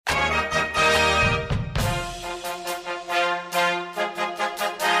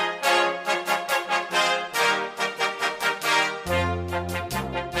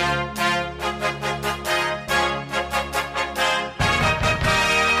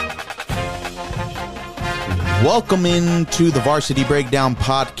Welcome into the Varsity Breakdown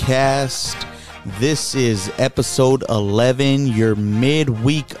podcast. This is episode 11, your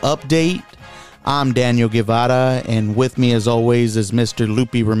midweek update. I'm Daniel Guevara, and with me as always is Mr.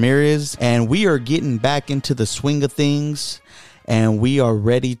 Lupe Ramirez, and we are getting back into the swing of things, and we are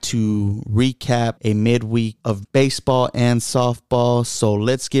ready to recap a midweek of baseball and softball. So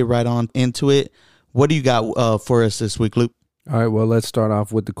let's get right on into it. What do you got for us this week, Lupe? All right, well, let's start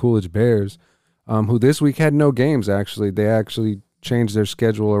off with the Coolidge Bears, who this week had no games, actually. They actually changed their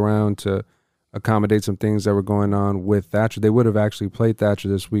schedule around to accommodate some things that were going on with Thatcher. They would have actually played Thatcher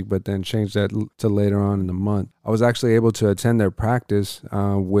this week, but then changed that to later on in the month. I was actually able to attend their practice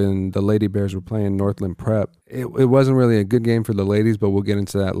when the Lady Bears were playing Northland Prep. It wasn't really a good game for the ladies, but we'll get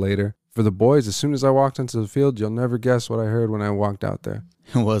into that later. For the boys, as soon as I walked into the field, you'll never guess what I heard when I walked out there.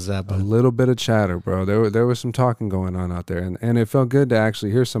 What was that, bud? A little bit of chatter, bro. There was some talking going on out there, and it felt good to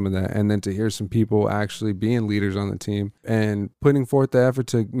actually hear some of that, and then to hear some people actually being leaders on the team and putting forth the effort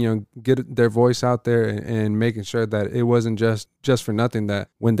to, get their voice out there and making sure that it wasn't just for nothing, that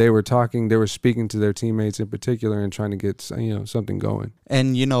when they were talking, they were speaking to their teammates in particular and trying to get, something going.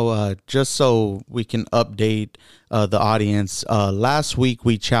 And, just so we can update the audience, last week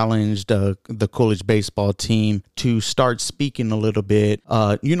we challenged the Coolidge baseball team to start speaking a little bit,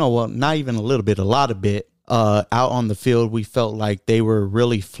 not even a little bit, a lot of bit. Out on the field, we felt like they were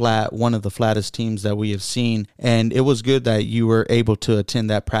really flat, one of the flattest teams that we have seen. And it was good that you were able to attend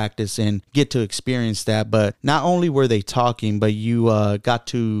that practice and get to experience that. But not only were they talking, but you got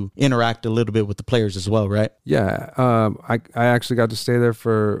to interact a little bit with the players as well, right? Yeah, I actually got to stay there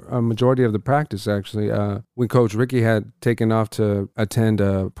for a majority of the practice, actually. When Coach Ricky had taken off to attend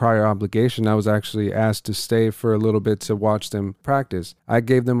a prior obligation, I was actually asked to stay for a little bit to watch them practice. I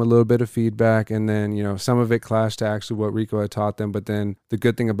gave them a little bit of feedback, and then, some of it clashed to actually what Rico had taught them. But then the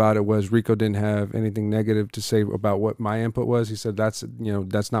good thing about it was Rico didn't have anything negative to say about what my input was. He said, that's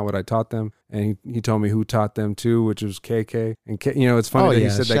not what I taught them. And he told me who taught them too, which was KK. And it's funny that he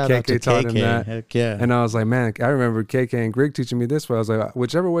said that KK taught him that. Heck yeah. And I was like, man, I remember KK and Greg teaching me this way. I was like,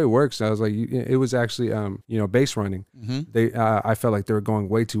 whichever way works. I was like, it was actually, base running. Mm-hmm. I felt like they were going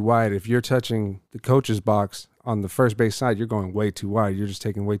way too wide. If you're touching the coach's box on the first base side, you're going way too wide. You're just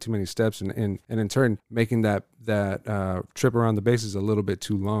taking way too many steps, and in turn making that trip around the bases a little bit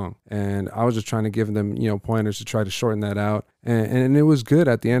too long. And I was just trying to give them pointers to try to shorten that out. And it was good.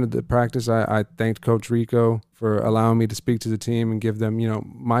 At the end of the practice, I thanked Coach Rico for allowing me to speak to the team and give them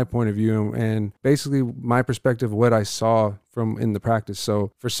my point of view and basically my perspective of what I saw from in the practice.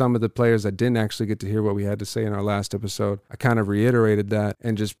 So for some of the players that didn't actually get to hear what we had to say in our last episode, I kind of reiterated that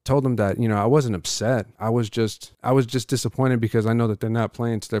and just told them that I wasn't upset. I was just disappointed because I know that they're not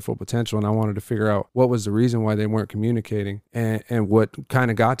playing to their full potential, and I wanted to figure out what was the reason why they weren't communicating, and what kind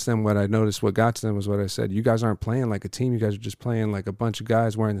of got to them. What I noticed what got to them was what I said: you guys aren't playing like a team. You guys are just playing like a bunch of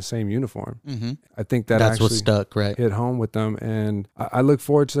guys wearing the same uniform. Mm-hmm. I think that's actually what stuck, right? Hit home with them, and I look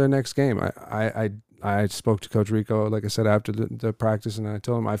forward to their next game. I spoke to Coach Rico, like I said, after the practice, and I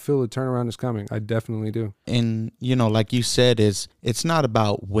told him I feel the turnaround is coming. I definitely do. And, like you said, it's not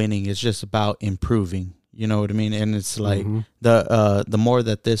about winning. It's just about improving. You know what I mean? And it's like the more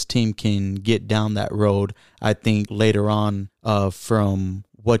that this team can get down that road, I think later on from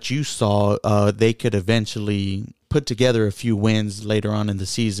what you saw, they could eventually put together a few wins later on in the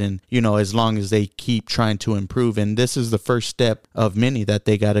season, as long as they keep trying to improve. And this is the first step of many that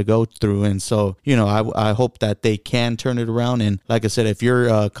they got to go through. And so, I hope that they can turn it around. And like I said, if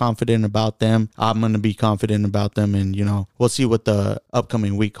you're confident about them, I'm going to be confident about them. And, we'll see what the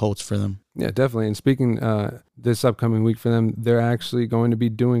upcoming week holds for them. Yeah, definitely. And speaking this upcoming week for them, they're actually going to be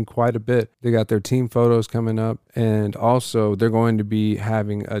doing quite a bit. They got their team photos coming up, and also they're going to be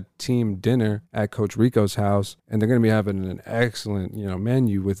having a team dinner at Coach Rico's house, and they're going to be having an excellent,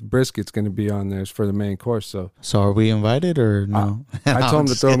 menu with briskets going to be on there for the main course. So are we invited or no? I told him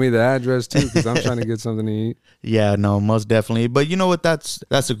to throw me the address too, because I'm trying to get something to eat. Yeah, no, most definitely. But you know what? That's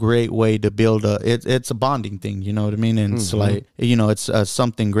a great way to build it's a bonding thing. You know what I mean? And it's like, it's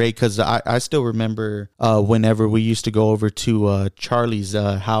something great, because I still remember whenever we used to go over to Charlie's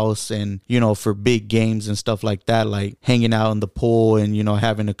house, and for big games and stuff like that, like hanging out in the pool and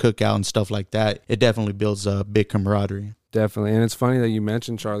having a cookout and stuff like that. It definitely builds a big camaraderie. Definitely. And it's funny that you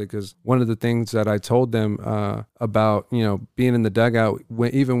mentioned Charlie, because one of the things that I told them about, being in the dugout,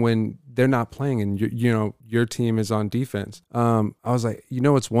 even when they're not playing and, your team is on defense. I was like,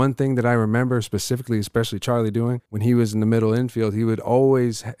 it's one thing that I remember specifically, especially Charlie doing when he was in the middle infield. He would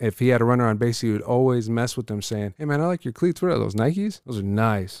always, if he had a runner on base, he would always mess with them saying, hey, man, I like your cleats. What are those, Nikes? Those are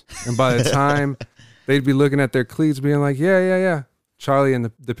nice. And by the time they'd be looking at their cleats being like, yeah. Charlie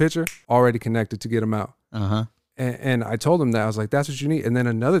and the pitcher already connected to get him out. Uh-huh. And I told him that. I was like, that's what you need. And then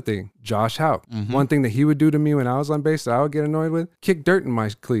another thing, Josh Houck. One thing that he would do to me when I was on base that I would get annoyed with, kick dirt in my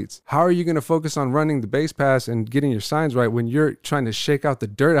cleats. How are you going to focus on running the base pass and getting your signs right when you're trying to shake out the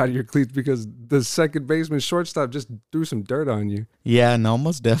dirt out of your cleats because the second baseman shortstop just threw some dirt on you? Yeah, no,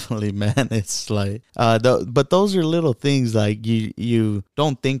 most definitely, man. It's like, but those are little things like you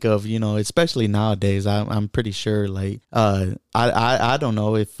don't think of, you know, especially nowadays. I'm pretty sure, like, I don't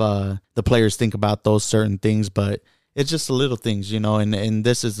know if the players think about those certain things, but it's just the little things, you know, and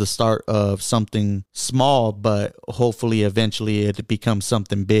this is the start of something small, but hopefully eventually it becomes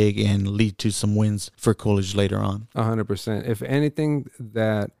something big and lead to some wins for Coolidge later on. 100%. If anything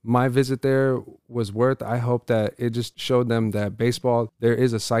that my visit there was worth, I hope that it just showed them that baseball, there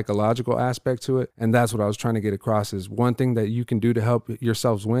is a psychological aspect to it. And that's what I was trying to get across is one thing that you can do to help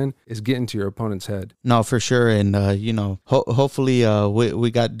yourselves win is get into your opponent's head. No, for sure. And, you know, hopefully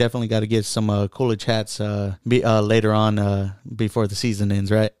we definitely got to get some Coolidge hats later on before the season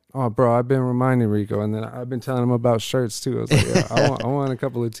ends, right? Oh, bro, I've been reminding Rico, and then I've been telling him about shirts too. I was like, yeah, I want a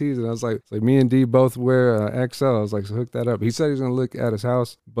couple of tees, and I was like, it's like me and D both wear XL. I was like, so hook that up. He said he's gonna look at his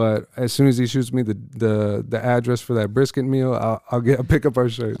house, but as soon as he shoots me the address for that brisket meal, I'll pick up our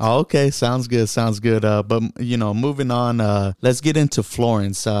shirts. Oh, okay, sounds good. But you know, moving on, let's get into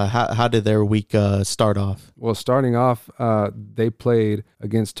Florence. How did their week start off? Well, starting off, they played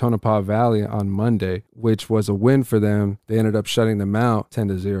against Tonopah Valley on Monday, which was a win for them. They ended up shutting them out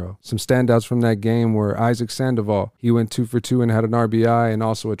 10-0. Some standouts from that game were Isaac Sandoval. He went 2 for 2 and had an RBI and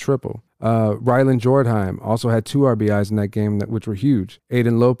also a triple. Ryland Jordheim also had 2 RBIs in that game, which were huge.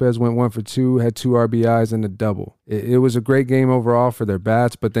 Aiden Lopez went 1 for 2, had 2 RBIs and a double. It was a great game overall for their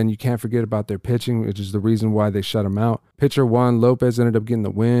bats, but then you can't forget about their pitching, which is the reason why they shut them out. Pitcher Juan Lopez ended up getting the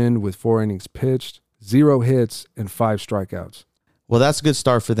win with 4 innings pitched, 0 hits, and 5 strikeouts. Well, that's a good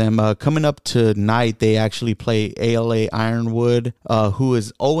start for them. Coming up tonight, they actually play ALA Ironwood, who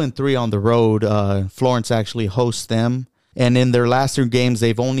is 0-3 on the road. Florence actually hosts them. And in their last 3 games,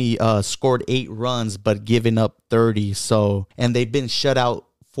 they've only scored 8 runs, but given up 30. And they've been shut out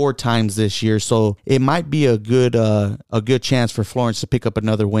 4 times this year. So it might be a good chance for Florence to pick up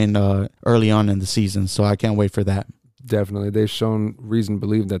another win early on in the season. So I can't wait for that. Definitely. They've shown reason to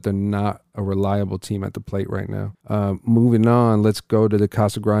believe that they're not a reliable team at the plate right now. Moving on, let's go to the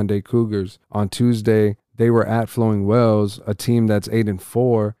Casa Grande Cougars. On Tuesday, they were at Flowing Wells, a team that's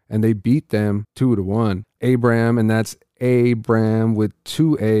 8-4, and they beat them 2-1. Abram, and that's Abram with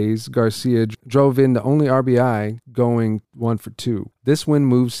 2 A's, Garcia drove in the only RBI, going 1 for 2. This win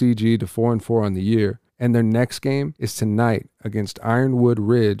moves CG to 4-4 on the year, and their next game is tonight against Ironwood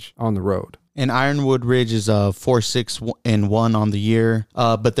Ridge on the road. And Ironwood Ridge is 4-6-1 on the year,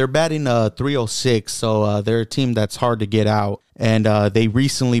 but they're batting 306, so they're a team that's hard to get out. And they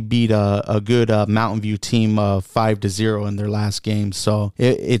recently beat a good Mountain View team 5-0 in their last game, so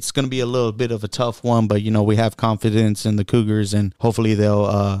it's going to be a little bit of a tough one. But you know, we have confidence in the Cougars, and hopefully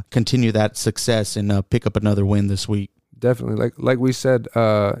they'll continue that success and pick up another win this week. Definitely. Like we said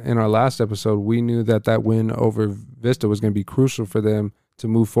in our last episode, we knew that win over Vista was going to be crucial for them to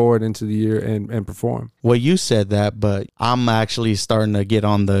move forward into the year and perform. Well, you said that, but I'm actually starting to get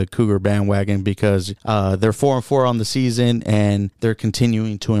on the Cougar bandwagon because they're 4-4 on the season and they're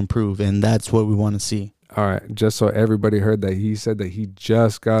continuing to improve, and that's what we want to see. All right, just so everybody heard that, he said that he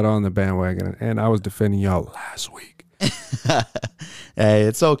just got on the bandwagon, and I was defending y'all last week. Hey,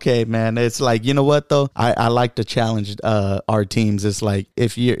 it's okay, man. It's like, you know what though? I like to challenge our teams. It's like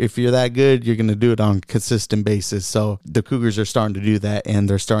if you're that good, you're gonna do it on a consistent basis. So the Cougars are starting to do that, and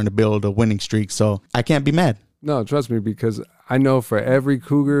they're starting to build a winning streak. So I can't be mad. No, trust me, because I know for every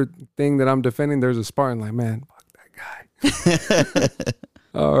Cougar thing that I'm defending, there's a Spartan like, man, fuck that guy.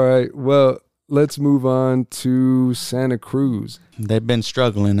 All right, well, let's move on to Santa Cruz. They've been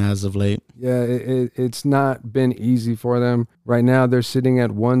struggling as of late. Yeah, it's not been easy for them. Right now, they're sitting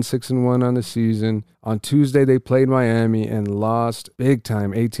at 1-6-1 on the season. On Tuesday, they played Miami and lost big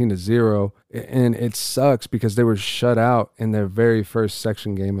time, 18-0. And it sucks because they were shut out in their very first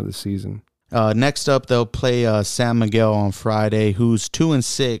section game of the season. Next up, they'll play San Miguel on Friday, who's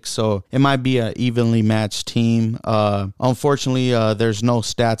 2-6, so it might be an evenly matched team. Unfortunately, there's no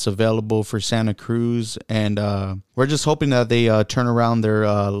stats available for Santa Cruz, and we're just hoping that they turn around their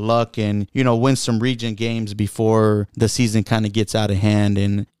luck and, you know, win some region games before the season kind of gets out of hand.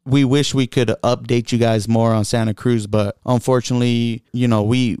 And we wish we could update you guys more on Santa Cruz, but unfortunately, you know,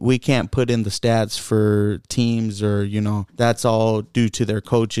 we can't put in the stats for teams, or, you know, that's all due to their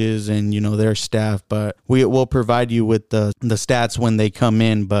coaches and, you know, their staff. But we will provide you with the stats when they come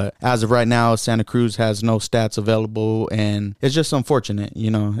in. But as of right now, Santa Cruz has no stats available, and it's just unfortunate. You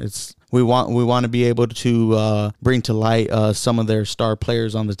know, we want to be able to bring to light some of their star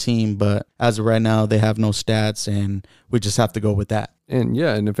players on the team. But as of right now, they have no stats, and we just have to go with that. And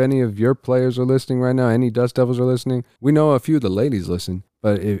yeah, and if any of your players are listening right now, any Dust Devils are listening, we know a few of the ladies listen.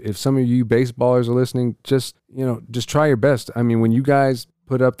 But if some of you baseballers are listening, just try your best. I mean, when you guys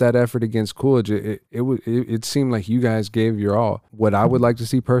put up that effort against Coolidge, it seemed like you guys gave your all. What I would like to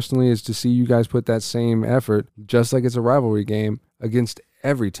see personally is to see you guys put that same effort, just like it's a rivalry game, against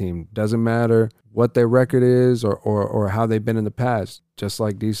every team. Doesn't matter what their record is or how they've been in the past. Just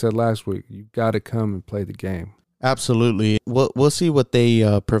like Dee said last week, you got to come and play the game. Absolutely. We'll see what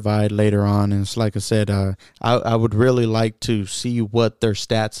they provide later on. And it's like I said, I would really like to see what their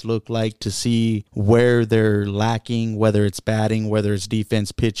stats look like, to see where they're lacking, whether it's batting, whether it's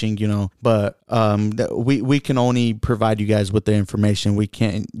defense, pitching, But we can only provide you guys with the information. We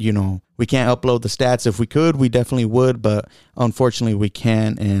can't, we can't upload the stats. If we could, we definitely would, but unfortunately we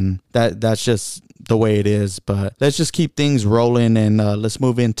can't. And that's just the way it is. But let's just keep things rolling, and let's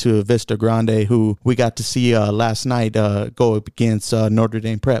move into Vista Grande, who we got to see last night go up against Notre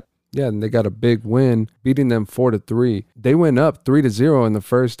Dame Prep. Yeah, and they got a big win, beating them 4-3. They went up 3-0 in the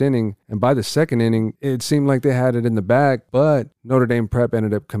first inning, and by the second inning, it seemed like they had it in the bag, but Notre Dame Prep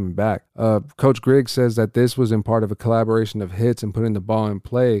ended up coming back. Coach Griggs says that this was in part of a collaboration of hits and putting the ball in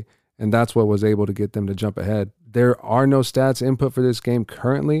play, and that's what was able to get them to jump ahead. There are no stats input for this game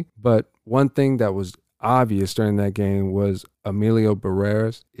currently, but one thing that was obvious during that game was Emilio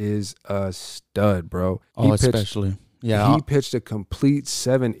Barreras is a stud, bro. Especially. Yeah. He pitched a complete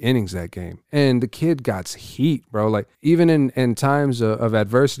 7 innings that game. And the kid got heat, bro. Like, even in times of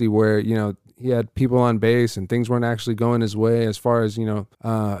adversity where, he had people on base and things weren't actually going his way as far as,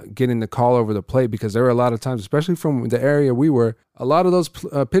 getting the call over the plate, because there were a lot of times, especially from the area we were, a lot of those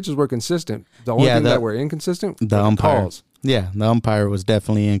pitches were consistent. The only thing that were inconsistent, the umpire. Calls. Yeah, the umpire was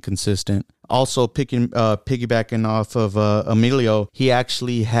definitely inconsistent. Also, piggybacking off of Emilio, he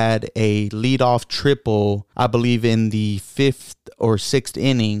actually had a leadoff triple, I believe, in the 5th or 6th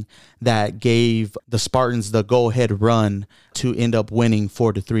inning that gave the Spartans the go-ahead run to end up winning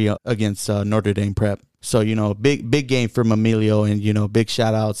 4-3 against Notre Dame Prep. So, big game from Emilio, and, big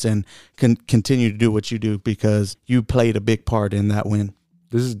shout-outs, and continue to do what you do, because you played a big part in that win.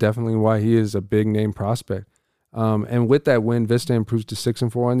 This is definitely why he is a big-name prospect. And with that win, Vista improves to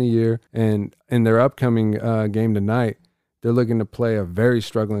 6-4 on the year. And in their upcoming game tonight, they're looking to play a very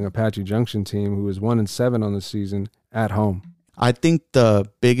struggling Apache Junction team who is 1-7 on the season at home. I think the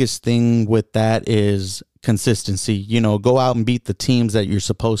biggest thing with that is consistency. Go out and beat the teams that you're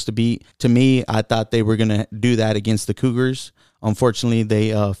supposed to beat. To me, I thought they were going to do that against the Cougars. Unfortunately,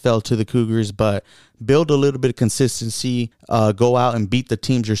 they fell to the Cougars, but build a little bit of consistency, go out and beat the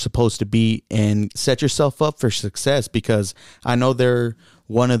teams you're supposed to beat, and set yourself up for success, because I know they're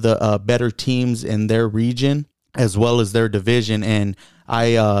one of the better teams in their region as well as their division, and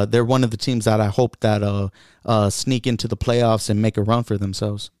they're one of the teams that I hope that sneak into the playoffs and make a run for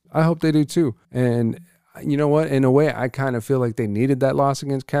themselves. I hope they do too. And you know what? In a way, I kind of feel like they needed that loss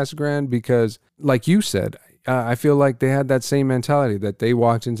against Casa Grande, because, like you said, I feel like they had that same mentality, that they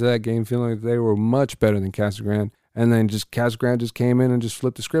walked into that game feeling like they were much better than Casa Grande, and then Casa Grande just came in and just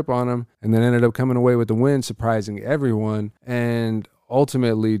flipped the script on them, and then ended up coming away with the win, surprising everyone, and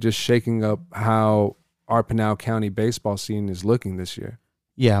ultimately just shaking up how our Pinal County baseball scene is looking this year.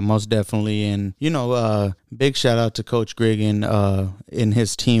 Yeah, most definitely. And, big shout out to Coach Grigg and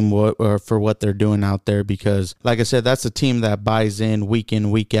his team for what they're doing out there, because, like I said, that's a team that buys in,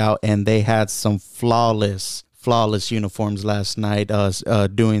 week out, and they had some flawless uniforms last night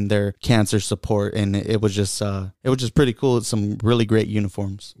doing their cancer support, and it was just pretty cool. It's some really great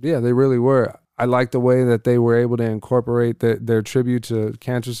uniforms. Yeah, they really were. I like the way that they were able to incorporate their tribute to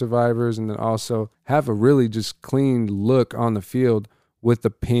cancer survivors, and then also have a really just clean look on the field with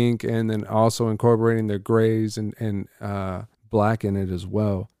the pink, and then also incorporating their grays and black in it as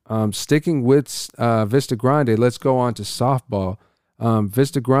well. Sticking with Vista Grande, let's go on to softball.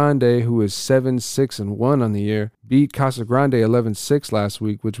 Vista Grande, who is 7-6-1 on the year, beat Casa Grande 11-6 last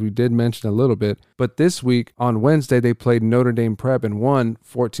week, which we did mention a little bit. But this week, on Wednesday, they played Notre Dame Prep and won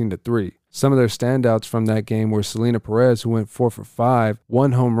 14-3. Some of their standouts from that game were Selena Perez, who went 4 for 5,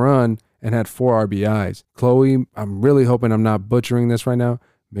 1 home run, and had 4 RBIs. Chloe, I'm really hoping I'm not butchering this right now,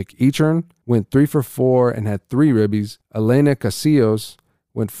 McEachern went 3 for 4 and had 3 ribbies. Elena Casillas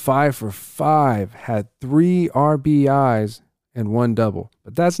went 5 for 5, had 3 RBIs and 1 double.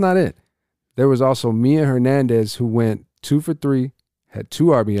 But that's not it. There was also Mia Hernandez, who went 2 for 3, had 2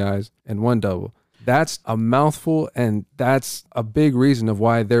 RBIs and 1 double. That's a mouthful, and that's a big reason of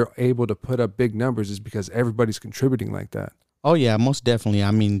why they're able to put up big numbers, is because everybody's contributing like that. Oh, yeah, most definitely.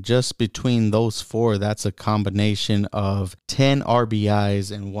 I mean, just between those four, that's a combination of 10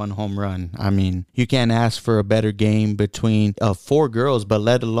 RBIs and 1 home run. I mean, you can't ask for a better game between four girls, but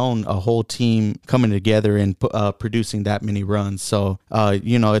let alone a whole team coming together and producing that many runs. So,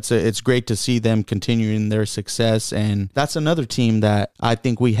 it's great to see them continuing their success. And that's another team that I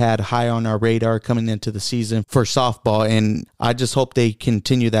think we had high on our radar coming into the season for softball. And I just hope they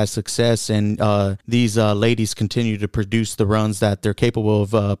continue that success and these ladies continue to produce the runs that they're capable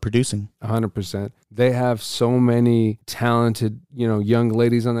of producing. 100%. They have so many talented, young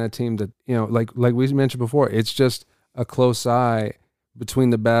ladies on that team that, like we mentioned before, it's just a close eye between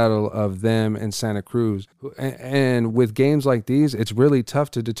the battle of them and Santa Cruz. And with games like these, it's really tough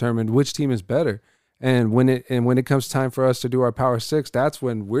to determine which team is better. And when it comes time for us to do our Power Six, that's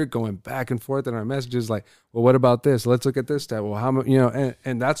when we're going back and forth in our messages. Like, well, what about this? Let's look at this stat. Well, how much?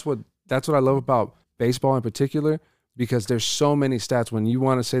 And that's what I love about baseball in particular, because there's so many stats. When you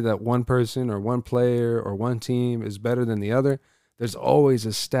want to say that one person or one player or one team is better than the other, there's always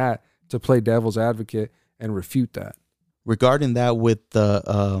a stat to play devil's advocate and refute that. Regarding that with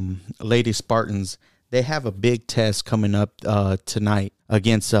the Lady Spartans, they have a big test coming up tonight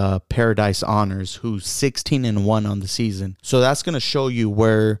against Paradise Honors, who's 16-1 on the season. So that's going to show you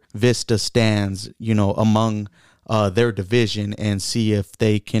where Vista stands, among their division, and see if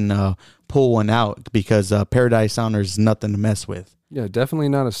they can pull one out, because Paradise Honors is nothing to mess with. Yeah, definitely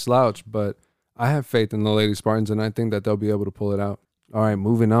not a slouch, but I have faith in the Lady Spartans, and I think that they'll be able to pull it out. All right,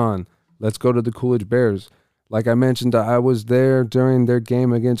 moving on. Let's go to the Coolidge Bears. Like I mentioned, I was there during their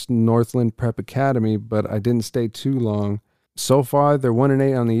game against Northland Prep Academy, but I didn't stay too long. So far, they're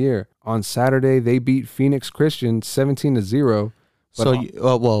 1-8 on the year. On Saturday, they beat Phoenix Christian 17-0.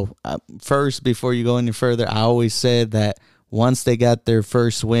 So, first, before you go any further, I always said that once they got their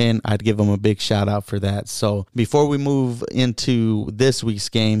first win, I'd give them a big shout out for that. So before we move into this week's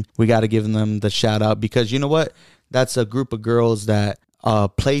game, we got to give them the shout out, because you know what? That's a group of girls that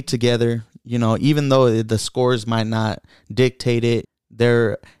play together. Even though the scores might not dictate it,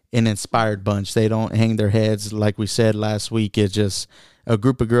 they're an inspired bunch. They don't hang their heads. Like we said last week, it's just a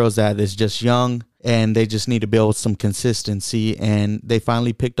group of girls that is just young, and they just need to build some consistency, and they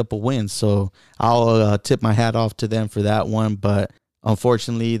finally picked up a win. So I'll tip my hat off to them for that one. But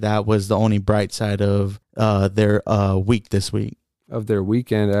unfortunately, that was the only bright side of their week this week. Of their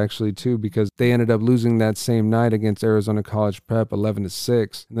weekend, actually, too, because they ended up losing that same night against Arizona College Prep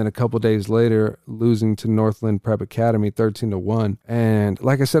 11-6, and then a couple days later losing to Northland Prep Academy 13-1. And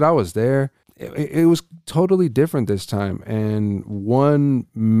like I said, I was there. It was totally different this time, and one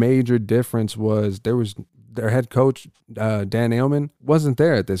major difference was their head coach, Dan Ailman, wasn't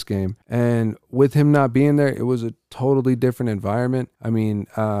there at this game. And with him not being there, it was a totally different environment. I mean,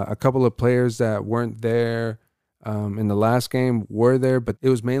 a couple of players that weren't there in the last game were there, but it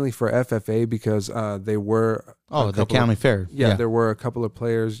was mainly for FFA, because they were the county fair. Yeah, there were a couple of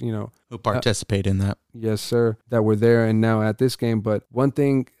players, who participate in that. Yes, sir, that were there and now at this game. But one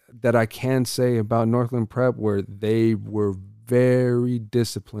thing that I can say about Northland Prep, where they were very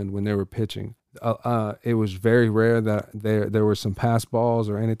disciplined when they were pitching. It was very rare that there were some pass balls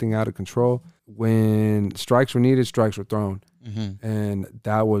or anything out of control. When strikes were needed, strikes were thrown. Mm-hmm. And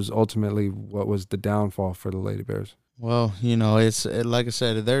that was ultimately what was the downfall for the Lady Bears. Well, it's like I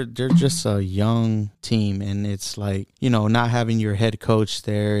said, they're just a young team, and it's like, not having your head coach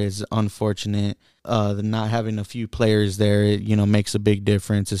there is unfortunate. Not having a few players there, makes a big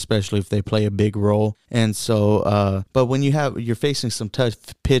difference, especially if they play a big role. And so, but when you're facing some tough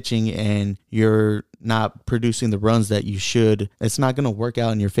pitching and you're not producing the runs that you should, it's not going to work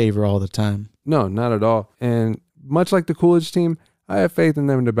out in your favor all the time. No, not at all. And much like the Coolidge team, I have faith in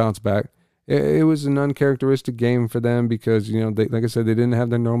them to bounce back. It was an uncharacteristic game for them because, like I said, they didn't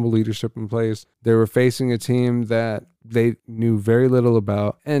have their normal leadership in place. They were facing a team that they knew very little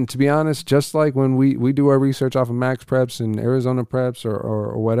about. And to be honest, just like when we do our research off of Max Preps and Arizona Preps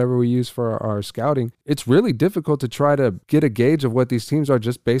or whatever we use for our scouting, it's really difficult to try to get a gauge of what these teams are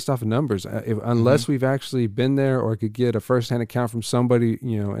just based off of numbers. Unless we've actually been there or could get a firsthand account from somebody,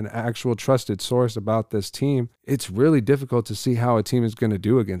 an actual trusted source about this team, it's really difficult to see how a team is going to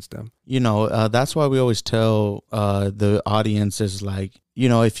do against them. That's why we always tell the audience is like,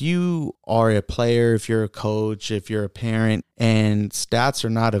 if you are a player, if you're a coach, if you're a parent, and stats are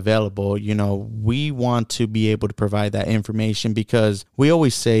not available, we want to be able to provide that information, because we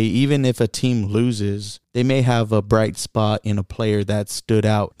always say, even if a team loses, they may have a bright spot in a player that stood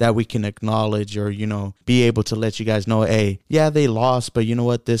out that we can acknowledge, or, be able to let you guys know, hey, yeah, they lost, but you know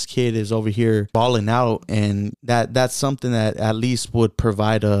what? This kid is over here balling out. And that's something that at least would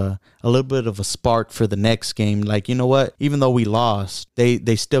provide a little bit of a spark for the next game. Like, you know what? Even though we lost,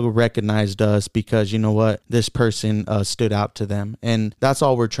 they still recognized us because, you know what? This person stood out to them. And that's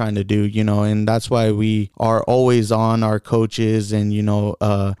all we're trying to do, and that's why we are always on our coaches and,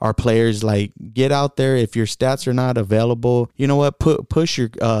 our players. Like, get out there. If your stats are not available, you know what? Push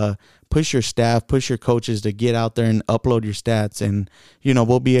your staff, push your coaches to get out there and upload your stats. And,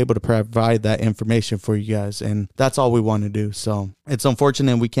 we'll be able to provide that information for you guys. And that's all we want to do. So it's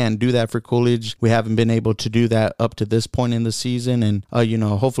unfortunate we can't do that for Coolidge. We haven't been able to do that up to this point in the season. And,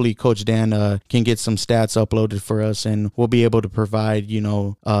 hopefully Coach Dan can get some stats uploaded for us, and we'll be able to provide,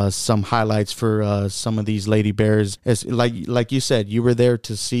 some highlights for some of these Lady Bears. As, like you said, you were there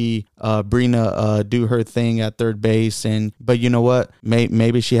to see Brina do her thing at third base. But you know what?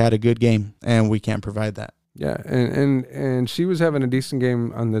 Maybe she had a good game, and we can't provide that. Yeah, and she was having a decent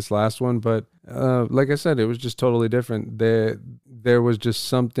game on this last one, but like I said, it was just totally different. There was just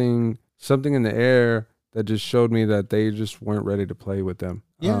something in the air that just showed me that they just weren't ready to play with them.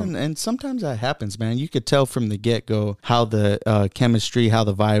 Yeah, and sometimes that happens, man. You could tell from the get-go how the chemistry, how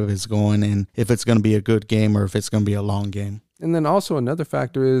the vibe is going, and if it's going to be a good game or if it's going to be a long game. And then also another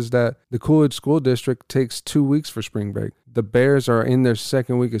factor is that the Coolidge School District takes 2 weeks for spring break. The Bears are in their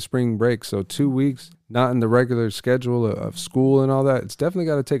second week of spring break, so 2 weeks not in the regular schedule of school and all that. It's definitely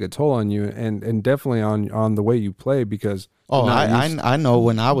got to take a toll on you, and definitely on the way you play, because I know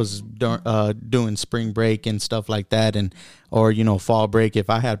when I was doing spring break and stuff like that, or fall break,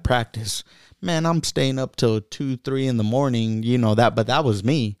 if I had practice, man, I'm staying up till 2-3 in the morning, but that was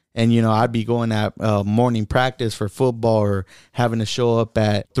me. And, I'd be going at morning practice for football, or having to show up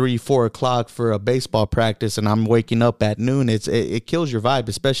at 3-4 o'clock for a baseball practice, and I'm waking up at noon. It kills your vibe,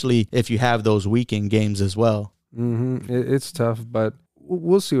 especially if you have those weekend games as well. Mm-hmm. It's tough, but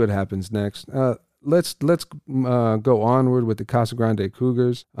we'll see what happens next. Let's go onward with the Casa Grande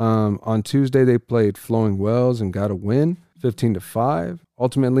Cougars. On Tuesday, they played Flowing Wells and got a win, 15-5,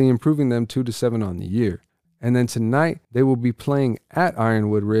 ultimately improving them 2-7 on the year. And then tonight, they will be playing at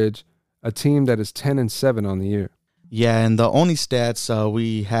Ironwood Ridge, a team that is 10-7 on the year. Yeah, and the only stats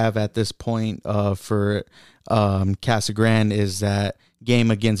we have at this point for Casa Grande is that game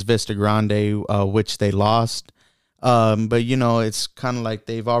against Vista Grande, which they lost. But, it's kind of like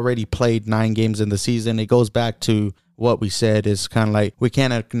they've already played 9 games in the season. It goes back to what we said, is kind of like we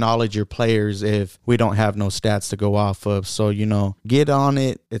can't acknowledge your players if we don't have no stats to go off of. So, get on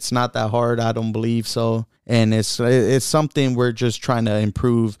it. It's not that hard. I don't believe so. And it's something we're just trying to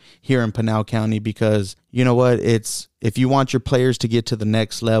improve here in Pinal County, because you know what? If you want your players to get to the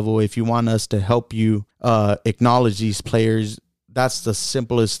next level, if you want us to help you acknowledge these players, that's the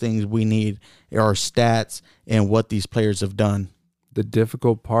simplest things we need, are stats and what these players have done. The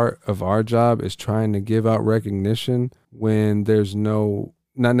difficult part of our job is trying to give out recognition when there's not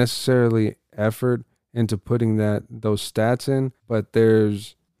necessarily effort into putting those stats in, but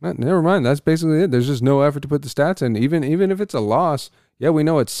never mind. That's basically it. There's just no effort to put the stats in. Even if it's a loss, yeah, we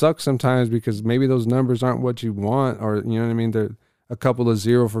know it sucks sometimes because maybe those numbers aren't what you want, or you know what I mean? They're a couple of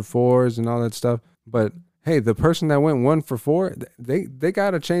 0-for-4s and all that stuff. But hey, the person that went 1-for-4, they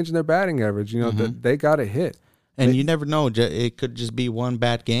got to change their batting average. They got to hit. And you never know. It could just be one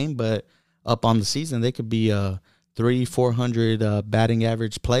bad game, but up on the season, they could be a 300-400 batting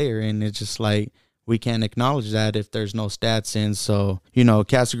average player, and it's just like we can't acknowledge that if there's no stats in. So,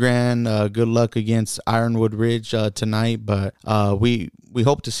 Casa Grande, good luck against Ironwood Ridge tonight, but we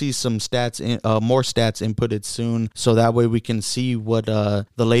hope to see some stats, more stats inputted soon, so that way we can see what the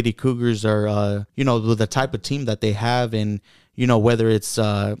Lady Cougars are, the type of team that they have, and whether it's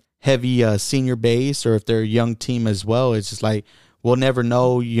heavy senior base or if they're a young team as well. It's just like we'll never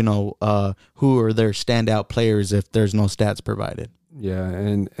know, who are their standout players if there's no stats provided. Yeah,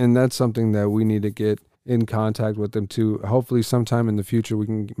 and that's something that we need to get in contact with them too. Hopefully sometime in the future we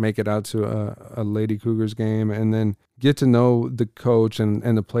can make it out to a Lady Cougars game and then get to know the coach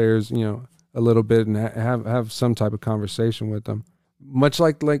and the players, a little bit, and have some type of conversation with them. Much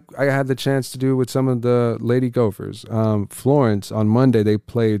like I had the chance to do with some of the Lady Gophers. Florence, on Monday, they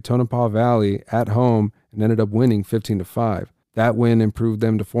played Tonopah Valley at home and ended up winning 15-5. That win improved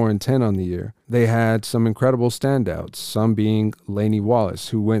them to 4-10 on the year. They had some incredible standouts, some being Lainey Wallace,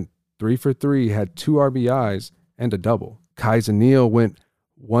 who went 3-for-3, had 2 RBIs and a double. Kaiser Neal went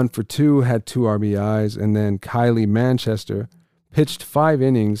 1-for-2, had 2 RBIs, and then Kylie Manchester pitched 5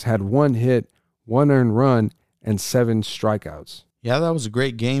 innings, had 1 hit, 1 earned run, and 7 strikeouts. Yeah, that was a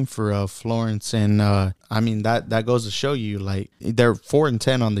great game for Florence, and I mean that goes to show you, like, they're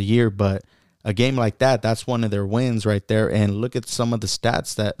 4-10 on the year, but a game like that's one of their wins right there. And look at some of the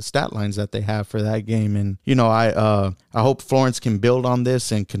stat lines that they have for that game. And I hope Florence can build on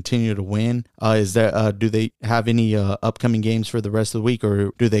this and continue to win. Do they have any upcoming games for the rest of the week,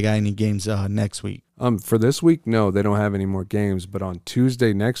 or do they got any games next week? For this week, no, they don't have any more games. But on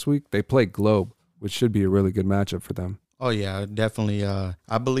Tuesday next week, they play Globe, which should be a really good matchup for them. Oh yeah, definitely.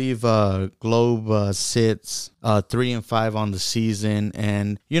 I believe Globe sits 3-5 on the season,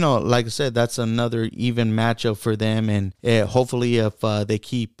 and like I said, that's another even matchup for them. And hopefully, if they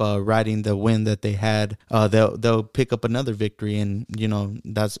keep riding the win that they had, they'll pick up another victory, and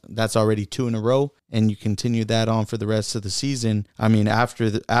that's already 2 in a row. And you continue that on for the rest of the season. I mean,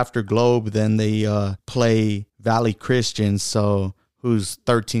 after Globe, then they play Valley Christian, who's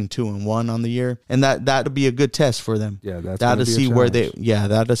 13-2-1 on the year, and that'll be a good test for them. Yeah, that'll see where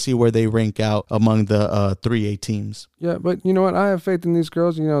they rank out among the 3A teams. Yeah, but you know what? I have faith in these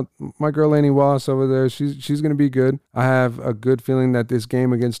girls. My girl Lainey Wallace over there, she's going to be good. I have a good feeling that this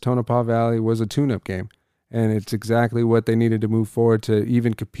game against Tonopah Valley was a tune-up game, and it's exactly what they needed to move forward to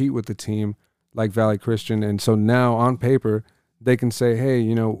even compete with a team like Valley Christian. And so now on paper, they can say, hey,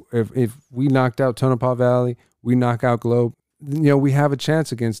 if we knocked out Tonopah Valley, we knock out Globe, we have a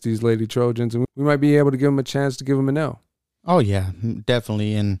chance against these Lady Trojans, and we might be able to give them a chance to give them an L. Oh yeah,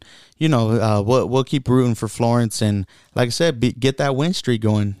 definitely. And we'll keep rooting for Florence, and like I said, get that win streak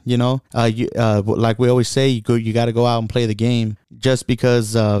going. Like we always say, you got to go out and play the game. Just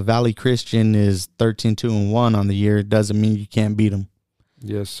because Valley Christian is 13-2-1 on the year doesn't mean you can't beat them.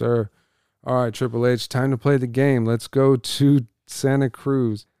 Yes, sir. All right, Triple H, time to play the game. Let's go to Santa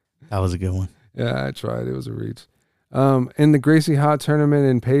Cruz. That was a good one. Yeah, I tried. It was a reach. In the Gracie Hot tournament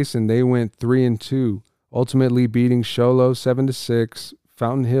in Payson, they went 3-2, ultimately beating Sholo 7-6,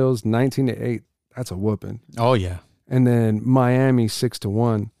 Fountain Hills 19-8. That's a whooping. Oh yeah. And then Miami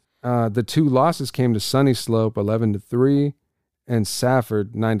 6-1. The 2 losses came to Sunny Slope 11-3 and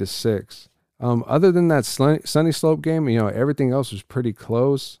Safford 9-6. Other than that Sunny Slope game, everything else was pretty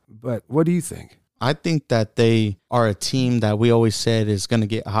close. But what do you think? I think that they are a team that we always said is going to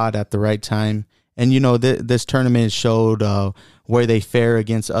get hot at the right time. And, this tournament showed where they fare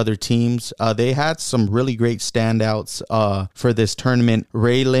against other teams. They had some really great standouts for this tournament.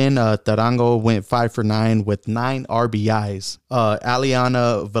 Raylin Tarango went 5 for 9 with 9 RBIs.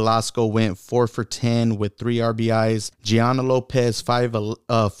 Aliana Velasco went 4 for 10 with 3 RBIs. Gianna Lopez 5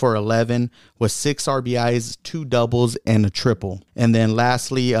 for 11 with 6 RBIs, 2 doubles, and a triple. And then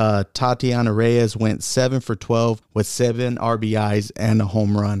lastly, Tatiana Reyes went 7 for 12 with 7 RBIs and a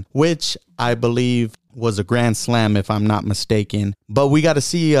home run, which I believe was a grand slam, if I'm not mistaken. But we got to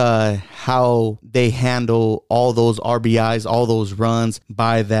see how they handle all those RBIs, all those runs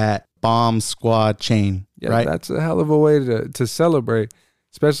by that bomb squad chain. Yeah, right? That's a hell of a way to celebrate,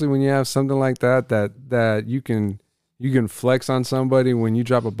 especially when you have something like that you can flex on somebody when you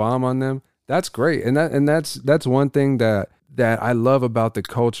drop a bomb on them. That's great, and that's one thing that I love about the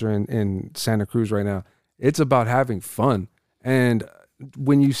culture in Santa Cruz right now. It's about having fun, and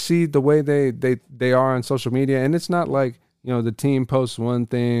when you see the way they are on social media, and it's not like, the team posts one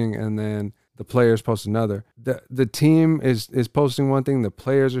thing and then the players post another. The team is posting one thing, the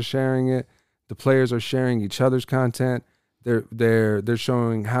players are sharing it, the players are sharing each other's content. They're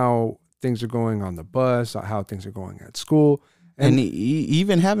showing how things are going on the bus, how things are going at school. And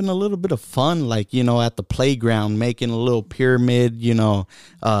even having a little bit of fun, like, at the playground, making a little pyramid,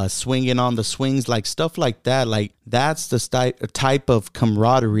 swinging on the swings, like stuff like that. Like, that's the type of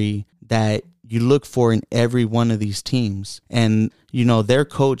camaraderie that you look for in every one of these teams. And, their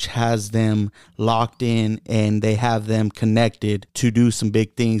coach has them locked in, and they have them connected to do some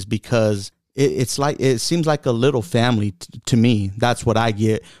big things, because it seems like a little family to me. That's what I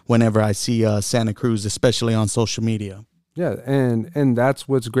get whenever I see Santa Cruz, especially on social media. Yeah, and that's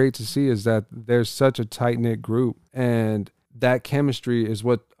what's great to see, is that there's such a tight-knit group, and that chemistry is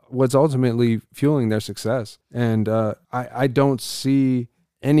what's ultimately fueling their success. And I don't see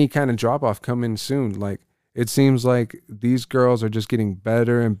any kind of drop-off coming soon. Like, it seems like these girls are just getting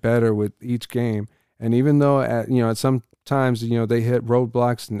better and better with each game. And even though at some times they hit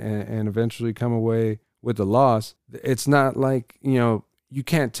roadblocks and eventually come away with a loss, it's not like you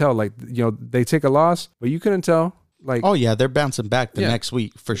can't tell. Like, they take a loss, but you couldn't tell. Like, oh yeah, they're bouncing back the next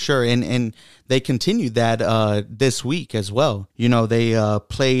week for sure, and they continued that this week as well. They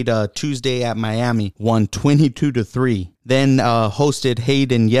played Tuesday at Miami, won 22-3. Then hosted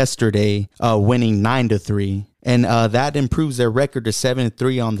Hayden yesterday, winning 9-3. and that improves their record to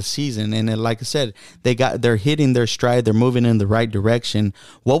 7-3 on the season. And like I said, they're hitting their stride. They're moving in the right direction.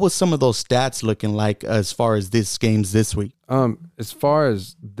 What was some of those stats looking like as far as this games this week? As far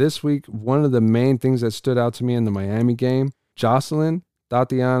as this week, one of the main things that stood out to me in the Miami game, Jocelyn,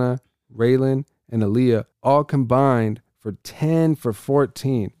 Tatiana, Raylan, and Aaliyah all combined for 10 for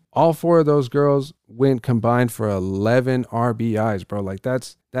 14. All 4 of those girls went combined for 11 RBIs, bro. Like,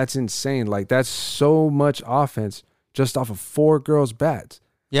 that's insane. Like, that's so much offense just off of 4 girls' bats.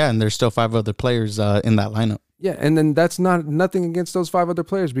 Yeah, and there's still 5 other players in that lineup. Yeah, and then that's nothing against those 5 other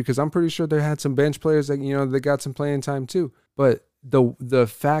players, because I'm pretty sure they had some bench players that, they got some playing time too. But the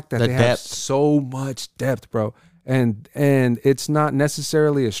fact that they have so much depth, bro, and it's not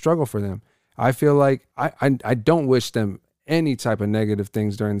necessarily a struggle for them. I feel like I don't wish them any type of negative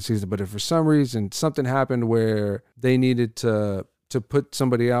things during the season, but if for some reason something happened where they needed to put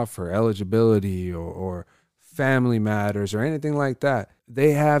somebody out for eligibility or family matters or anything like that,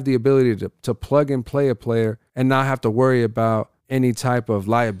 they have the ability to plug and play a player and not have to worry about any type of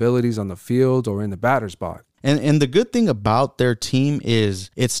liabilities on the field or in the batter's box. And the good thing about their team is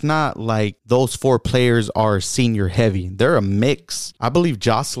it's not like those 4 players are senior heavy. They're a mix. I believe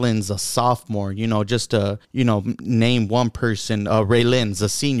Jocelyn's a sophomore, just to, name one person. Raylan's a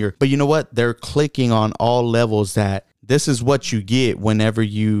senior. But you know what? They're clicking on all levels that this is what you get whenever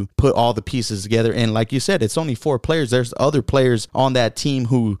you put all the pieces together. And like you said, it's only 4 players. There's other players on that team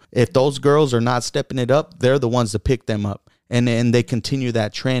who, if those girls are not stepping it up, they're the ones to pick them up. And they continue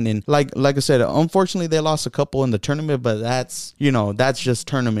that trend. And like I said, unfortunately, they lost a couple in the tournament, but that's just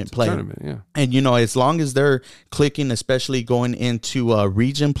tournament play. Tournament, yeah. And, as long as they're clicking, especially going into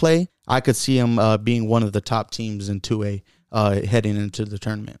region play, I could see them being one of the top teams in 2A heading into the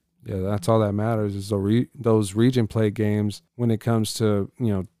tournament. Yeah, that's all that matters is those region play games when it comes to,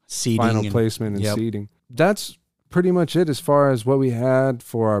 seeding, final placement and seeding. That's pretty much it as far as what we had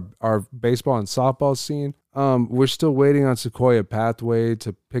for our baseball and softball scene. We're still waiting on Sequoia Pathway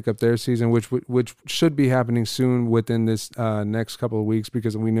to pick up their season, which should be happening soon within this next couple of weeks,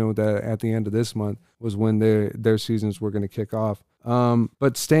 because we know that at the end of this month was when their seasons were going to kick off.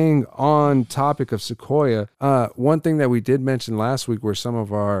 But staying on topic of Sequoia, one thing that we did mention last week were some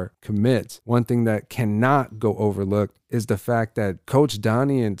of our commits. One thing that cannot go overlooked is the fact that Coach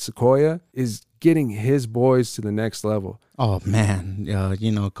Donnie in Sequoia is getting his boys to the next level. Oh man,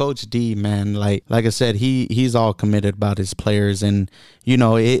 Coach D, man, like I said, he's all committed about his players, and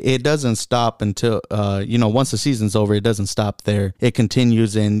it doesn't stop until once the season's over, it doesn't stop there. It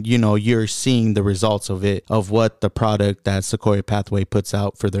continues, and you're seeing the results of it, of what the product that Sequoia Pathway puts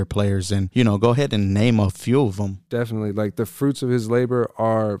out for their players, and go ahead and name a few of them. Definitely, like the fruits of his labor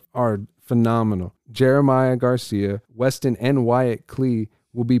are phenomenal. Jeremiah Garcia, Weston, and Wyatt Klee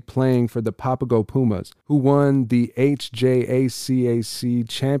will be playing for the Papago Pumas, who won the HJACAC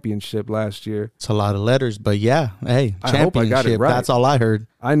championship last year. It's a lot of letters, but yeah, hey, championship, I hope I got it right. That's all I heard.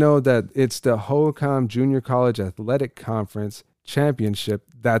 I know that it's the Hohokam Junior College Athletic Conference championship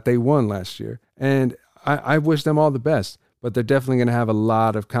that they won last year. And I wish them all the best, but they're definitely going to have a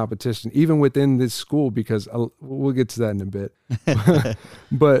lot of competition, even within this school, because we'll get to that in a bit.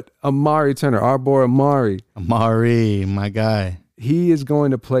 But Amari Turner, our boy Amari, my guy. He is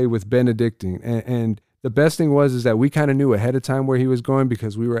going to play with Benedictine. And the best thing is that we kind of knew ahead of time where he was going,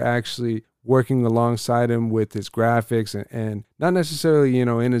 because we were actually working alongside him with his graphics and not necessarily,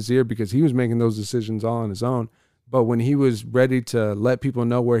 in his ear, because he was making those decisions all on his own. But when he was ready to let people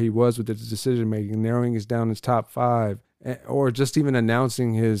know where he was with his decision making, narrowing his down his top 5, or just even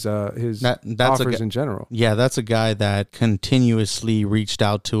announcing his offers in general. Yeah, that's a guy that continuously reached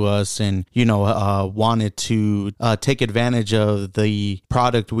out to us and, wanted to take advantage of the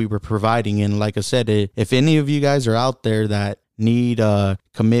product we were providing. And like I said, if any of you guys are out there that need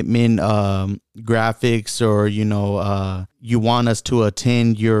commitment graphics, or you want us to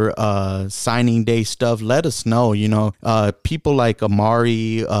attend your signing day stuff, let us know. People like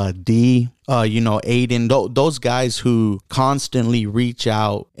Amari, D, Aiden, those guys who constantly reach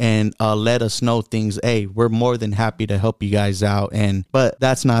out and let us know things. Hey, we're more than happy to help you guys out. But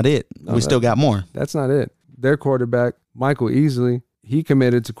that's not it. We still got more. That's not it. Their quarterback, Michael Easley, he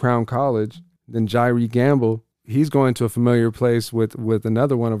committed to Crown College. Then Jairi Gamble, he's going to a familiar place with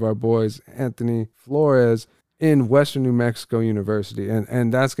another one of our boys, Anthony Flores, in Western New Mexico University.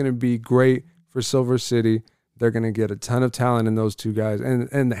 And that's going to be great for Silver City. They're going to get a ton of talent in those two guys.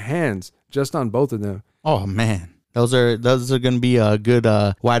 And the hands, just on both of them. Oh, man. Those are going to be a good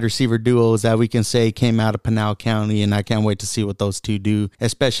wide receiver duos that we can say came out of Pinal County, and I can't wait to see what those two do,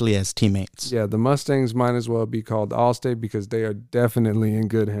 especially as teammates. Yeah, the Mustangs might as well be called All-State because they are definitely in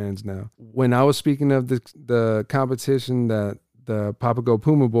good hands now. When I was speaking of the competition that the Papago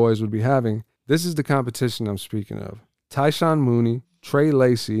Puma boys would be having, this is the competition I'm speaking of. Tyshawn Mooney, Trey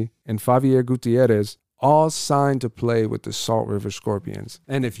Lacey, and Javier Gutierrez all signed to play with the Salt River Scorpions.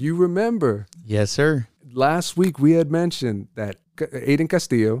 And if you remember, yes, sir. Last week we had mentioned that Aiden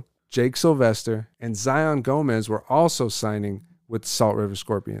Castillo, Jake Sylvester, and Zion Gomez were also signing with Salt River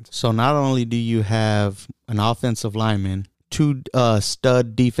Scorpions. So not only do you have an offensive lineman, 2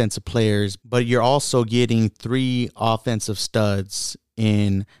 stud defensive players, but you're also getting 3 offensive studs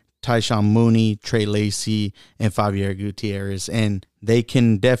in Tyshawn Mooney, Trey Lacey, and Javier Gutierrez, and they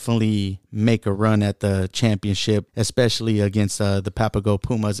can definitely make a run at the championship, especially against the Papago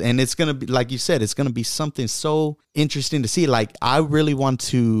Pumas. And it's going to be, like you said, it's going to be something so interesting to see. Like, I really want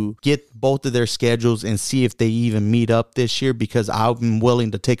to get both of their schedules and see if they even meet up this year, because I'm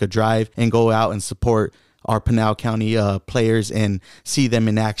willing to take a drive and go out and support our Pinal County players and see them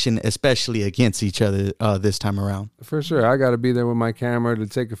in action, especially against each other this time around. For sure. I got to be there with my camera to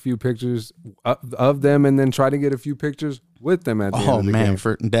take a few pictures of them and then try to get a few pictures with them at the end of the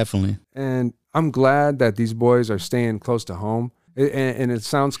game. Definitely. And I'm glad that these boys are staying close to home. And it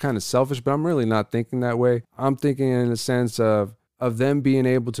sounds kind of selfish, but I'm really not thinking that way. I'm thinking in the sense of them being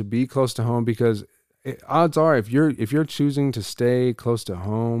able to be close to home, because odds are if you're choosing to stay close to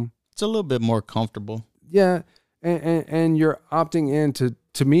home, it's a little bit more comfortable. Yeah, and you're opting in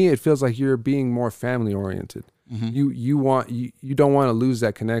to me, it feels like you're being more family oriented. Mm-hmm. You don't want to lose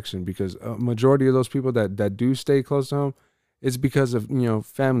that connection, because a majority of those people that do stay close to home, it's because of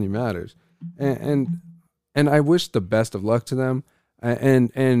family matters, and I wish the best of luck to them,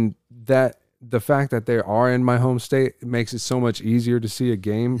 and that the fact that they are in my home state makes it so much easier to see a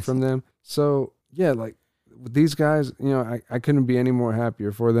game from them. So yeah, like these guys, I couldn't be any more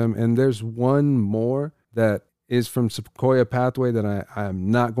happier for them. And there's one more that is from Sequoia Pathway that I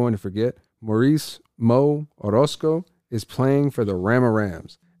am not going to forget. Maurice Mo Orozco is playing for the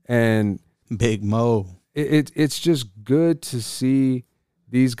Rams. And Big Mo. It's just good to see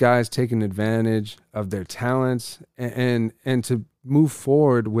these guys taking advantage of their talents and to move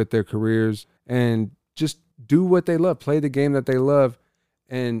forward with their careers and just do what they love, play the game that they love,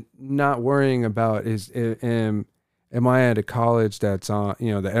 and not worrying about am I at a college that's on,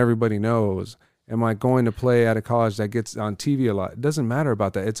 that everybody knows? Am I going to play at a college that gets on TV a lot? It doesn't matter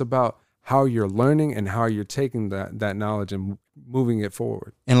about that. It's about how you're learning and how you're taking that knowledge and moving it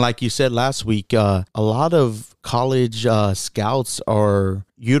forward. And like you said last week, a lot of college scouts are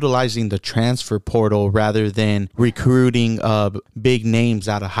utilizing the transfer portal rather than recruiting big names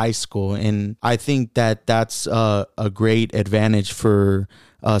out of high school. And I think that that's a great advantage for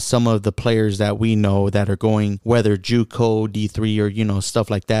some of the players that we know that are going, whether JUCO, D3, or, stuff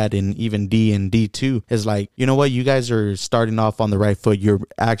like that, and even D and D2, is like, you know what, you guys are starting off on the right foot. You're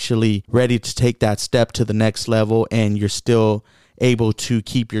actually ready to take that step to the next level, and you're still able to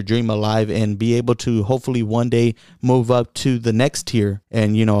keep your dream alive and be able to hopefully one day move up to the next tier.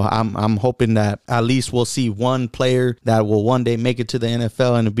 And, I'm hoping that at least we'll see one player that will one day make it to the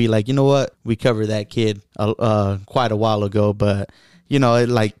NFL and be like, you know what, we covered that kid quite a while ago, but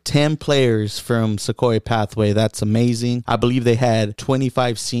like 10 players from Sequoia Pathway. That's amazing. I believe they had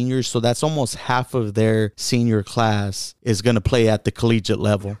 25 seniors, so that's almost half of their senior class is going to play at the collegiate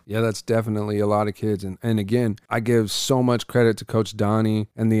level. Yeah, that's definitely a lot of kids. And again, I give so much credit to Coach Donnie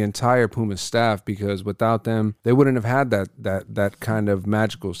and the entire Puma staff, because without them, they wouldn't have had that kind of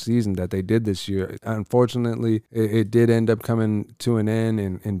magical season that they did this year. Unfortunately, it did end up coming to an end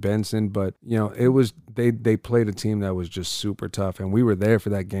in Benson, but it was they played a team that was just super tough, and we were there for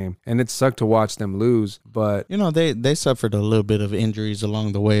that game, and it sucked to watch them lose. But they suffered a little bit of injuries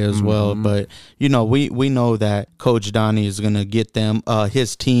along the way as well. But we know that Coach Donnie is going to get them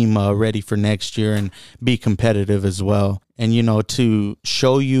his team ready for next year and be competitive as well. And to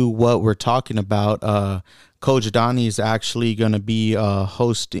show you what we're talking about, Coach Donnie is actually going to be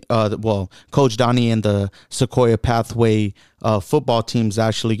hosting. Coach Donnie and the Sequoia Pathway football team is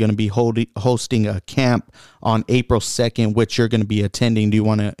actually going to be hosting a camp on April 2nd, which you're going to be attending. Do you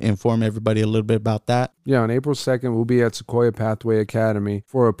want to inform everybody a little bit about that? Yeah, on April 2nd, we'll be at Sequoia Pathway Academy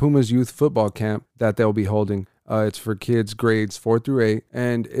for a Pumas youth football camp that they'll be holding. It's for kids grades 4 through 8,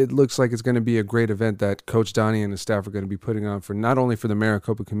 and it looks like it's going to be a great event that Coach Donnie and the staff are going to be putting on for not only for the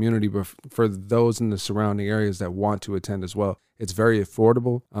Maricopa community, but for those in the surrounding areas that want to attend as well. It's very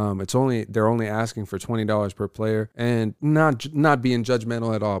affordable. They're only asking for $20 per player, and not being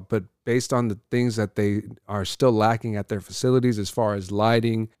judgmental at all, but based on the things that they are still lacking at their facilities as far as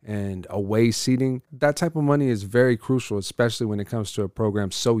lighting and away seating, that type of money is very crucial, especially when it comes to a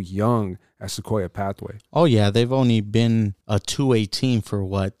program so young as Sequoia Pathway. Oh, yeah. They've only been a 2A team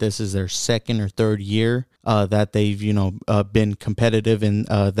for this is their second or third year that they've, been competitive in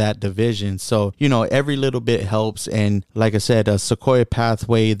that division. So, every little bit helps. And like I said, Sequoia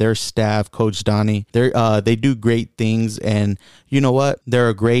Pathway, their staff, Coach Donnie, they do great things. And you know what? They're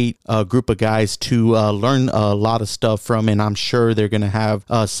a great group of guys to learn a lot of stuff from. And I'm sure they're going to have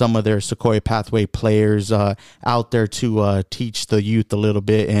some of their Sequoia Pathway players out there to teach the youth a little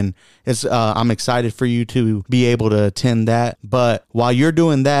bit. And I'm excited for you to be able to attend that. But while you're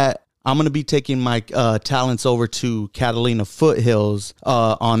doing that, I'm going to be taking my talents over to Catalina Foothills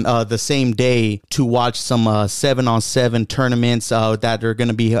on the same day to watch some 7-on-7 tournaments that are going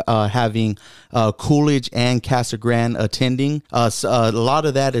to be having Coolidge and Casa Grande attending. So a lot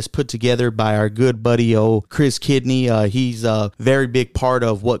of that is put together by our good buddy Chris Kidney. He's a very big part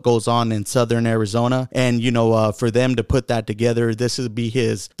of what goes on in Southern Arizona. And, for them to put that together, this will be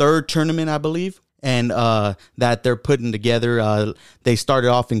his third tournament, I believe. And that they're putting together. They started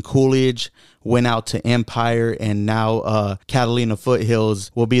off in Coolidge, went out to Empire, and now Catalina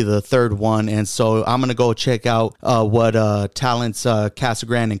Foothills will be the third one. And so I'm going to go check out what talents Casa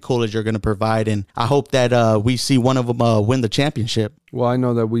Grande and Coolidge are going to provide. And I hope that we see one of them win the championship. Well, I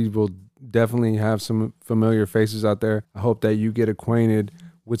know that we will definitely have some familiar faces out there. I hope that you get acquainted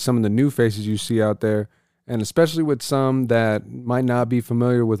with some of the new faces you see out there, and especially with some that might not be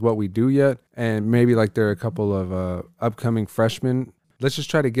familiar with what we do yet, and maybe like there are a couple of upcoming freshmen. Let's just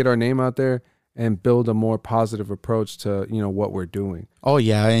try to get our name out there and build a more positive approach to, what we're doing. Oh,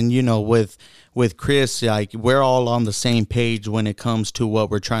 yeah. And, with Chris, like, we're all on the same page when it comes to what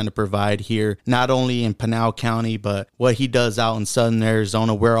we're trying to provide here, not only in Pinal County, but what he does out in Southern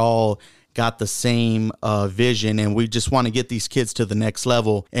Arizona. We're all got the same vision, and we just want to get these kids to the next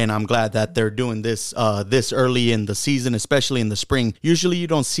level. And I'm glad that they're doing this this early in the season, especially in the spring. Usually you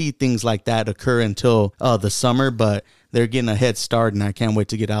don't see things like that occur until the summer, but they're getting a head start, and I can't wait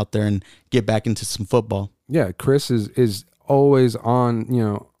to get out there and get back into some football. Yeah, Chris is always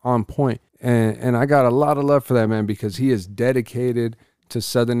on point. And I got a lot of love for that man, because he is dedicated to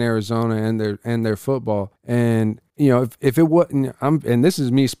Southern Arizona and their football. And if it wasn't, and this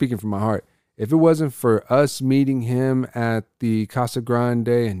is me speaking from my heart, if it wasn't for us meeting him at the Casa Grande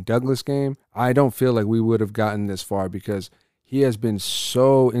and Douglas game, I don't feel like we would have gotten this far, because he has been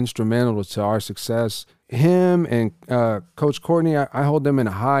so instrumental to our success. Him and Coach Courtney, I hold them in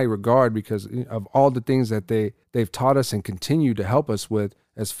a high regard because of all the things that they've taught us and continue to help us with,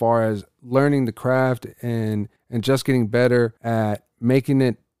 as far as learning the craft and just getting better at making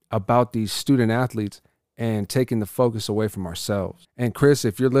it about these student athletes and taking the focus away from ourselves. And Chris,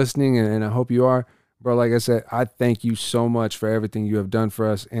 if you're listening, and I hope you are, bro, like I said, I thank you so much for everything you have done for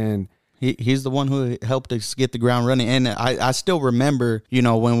us. And he's the one who helped us get the ground running. And I still remember,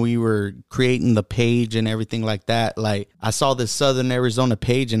 when we were creating the page and everything like that, like I saw this Southern Arizona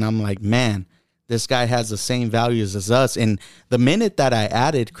page and I'm like, man, this guy has the same values as us. And the minute that I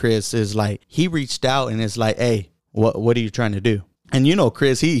added Chris, is like, he reached out and it's like, hey, what are you trying to do? And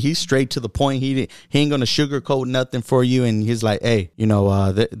Chris, he's straight to the point. He ain't going to sugarcoat nothing for you. And he's like, hey,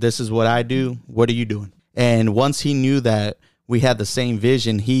 this is what I do. What are you doing? And once he knew that we had the same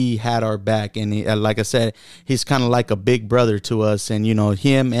vision, he had our back. And he, like I said, he's kind of like a big brother to us. And,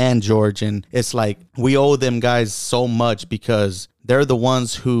 him and George. And it's like we owe them guys so much, because they're the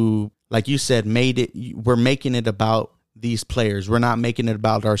ones who, like you said, we're making it about these players. We're not making it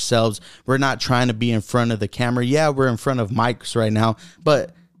about ourselves. We're not trying to be in front of the camera. Yeah, we're in front of mics right now,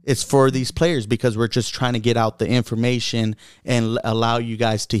 but it's for these players, because we're just trying to get out the information and allow you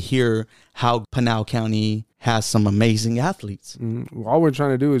guys to hear how Pinal County has some amazing athletes. All we're trying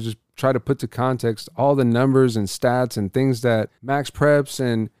to do is just try to put to context all the numbers and stats and things that Max Preps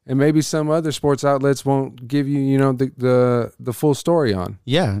and maybe some other sports outlets won't give you, the full story on.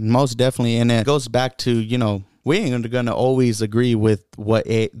 Yeah, most definitely. And it goes back to, we ain't going to always agree with what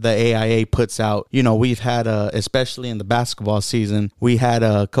the AIA puts out. We've had, especially in the basketball season, we had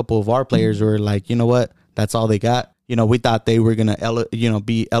a couple of our players who were like, you know what, that's all they got. We thought they were going to,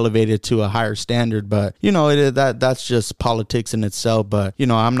 be elevated to a higher standard, but, that's just politics in itself. But,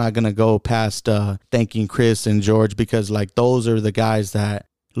 I'm not going to go past thanking Chris and George, because like those are the guys that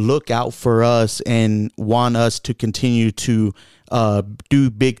look out for us and want us to continue to do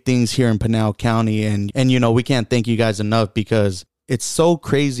big things here in Pinal County. And we can't thank you guys enough, because it's so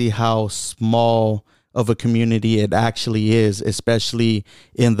crazy how small of a community it actually is, especially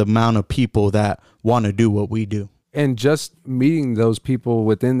in the amount of people that want to do what we do. And just meeting those people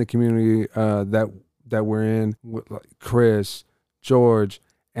within the community that we're in, like Chris, George,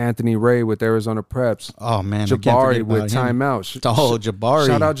 Anthony Ray with Arizona Preps. Oh man, Jabari with Timeout. Jabari.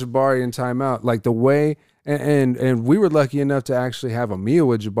 Shout out Jabari and Timeout. Like the way, and we were lucky enough to actually have a meal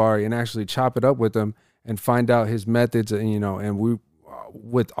with Jabari and actually chop it up with him and find out his methods. And and we,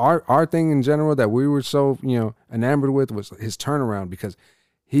 with our thing in general that we were so enamored with was his turnaround, because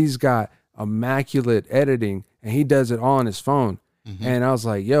he's got immaculate editing and he does it all on his phone. Mm-hmm. And I was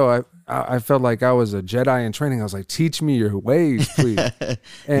like, yo, I felt like I was a Jedi in training. I was like, teach me your ways, please.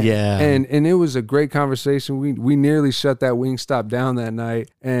 And, yeah. And it was a great conversation. We nearly shut that Wingstop down that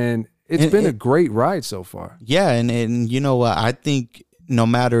night. And it's been a great ride so far. Yeah. And you know what? I think no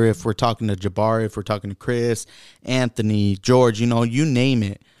matter if we're talking to Jabari, if we're talking to Chris, Anthony, George, you name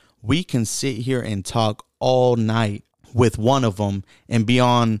it, we can sit here and talk all night with one of them and be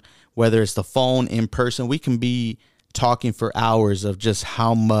on, whether it's the phone, in person, we can be talking for hours of just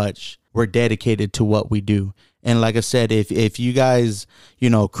how much we're dedicated to what we do. And like I said, if you guys,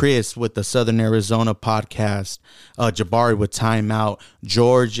 Chris with the Southern Arizona podcast, Jabari with Timeout,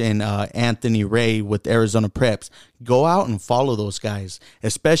 George and Anthony Ray with Arizona Preps, go out and follow those guys,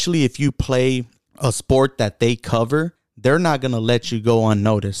 especially if you play a sport that they cover. They're not going to let you go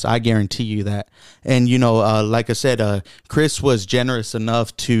unnoticed. I guarantee you that. And, like I said, Chris was generous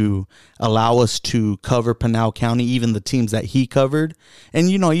enough to allow us to cover Pinal County, even the teams that he covered. And,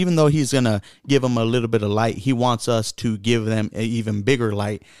 even though he's going to give them a little bit of light, he wants us to give them an even bigger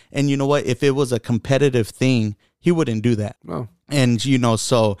light. And you know what? If it was a competitive thing, he wouldn't do that. No. And,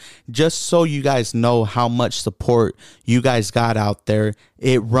 so just so you guys know how much support you guys got out there,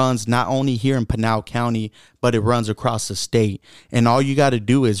 it runs not only here in Pinal County, but it runs across the state. And all you got to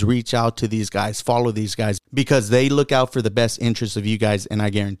do is reach out to these guys, follow these guys, because they look out for the best interests of you guys. And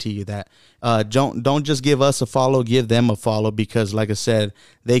I guarantee you that. Don't just give us a follow, give them a follow, because like I said,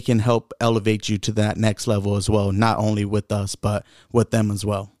 they can help elevate you to that next level as well. Not only with us, but with them as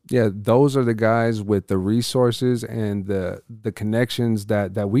well. Yeah, those are the guys with the resources and the connections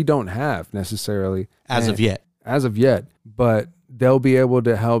that we don't have necessarily. As of yet. But they'll be able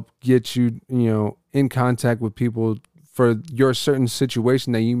to help get you, in contact with people for your certain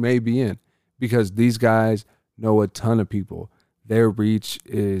situation that you may be in. Because these guys know a ton of people. Their reach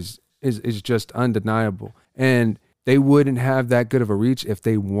is just undeniable. And they wouldn't have that good of a reach if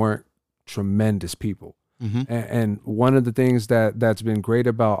they weren't tremendous people. Mm-hmm. And one of the things that's been great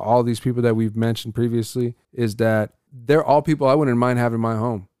about all these people that we've mentioned previously is that they're all people I wouldn't mind having in my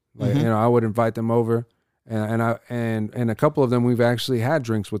home. Like, mm-hmm. I would invite them over, and a couple of them we've actually had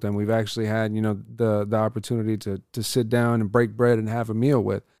drinks with them. We've actually had the opportunity to sit down and break bread and have a meal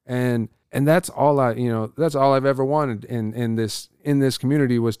with, and that's all that's all I've ever wanted in this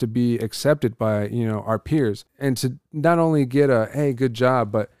community, was to be accepted by our peers, and to not only get a hey, good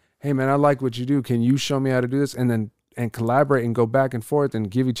job, but hey man, I like what you do. Can you show me how to do this? And collaborate and go back and forth and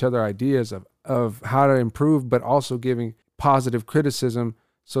give each other ideas of how to improve, but also giving positive criticism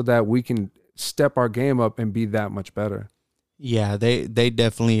so that we can step our game up and be that much better. Yeah, they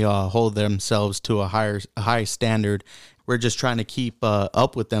definitely hold themselves to a high standard. We're just trying to keep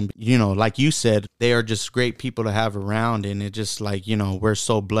up with them. Like you said, they are just great people to have around, and it just like, we're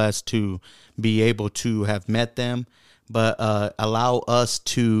so blessed to be able to have met them. But allow us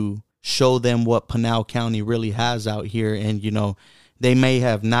to show them what Pinal County really has out here. And, they may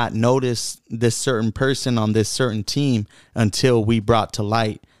have not noticed this certain person on this certain team until we brought to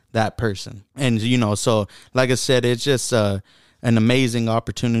light that person. And, so like I said, it's just an amazing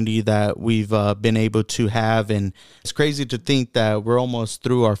opportunity that we've been able to have. And it's crazy to think that we're almost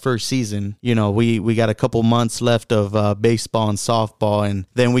through our first season. We got a couple months left of baseball and softball, and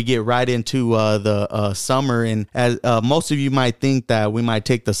then we get right into the summer. And as most of you might think that we might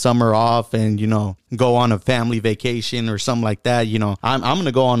take the summer off and, go on a family vacation or something like that. I'm going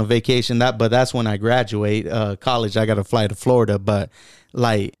to go on a vacation, but that's when I graduate college. I got to fly to Florida, but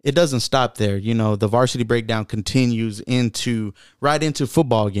like, it doesn't stop there. The Varsity Breakdown continues right into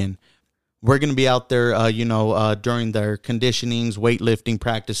football again. We're going to be out there, during their conditionings, weightlifting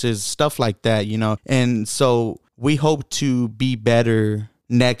practices, stuff like that, And so we hope to be better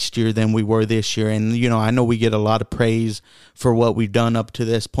next year than we were this year. And, I know we get a lot of praise for what we've done up to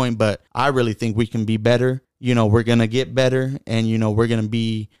this point, but I really think we can be better. We're going to get better, and, we're going to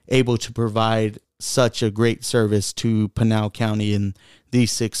be able to provide such a great service to Pinal County and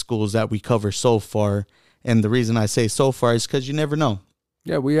these 6 schools that we cover so far. And the reason I say so far is because you never know.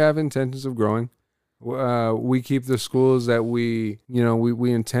 Yeah, we have intentions of growing. We keep the schools that we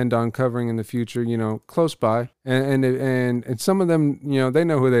intend on covering in the future, close by, and some of them, they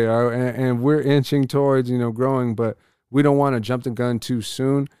know who they are, and we're inching towards, growing, but we don't want to jump the gun too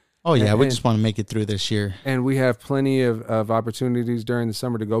soon. Oh yeah, we just want to make it through this year, and we have plenty of opportunities during the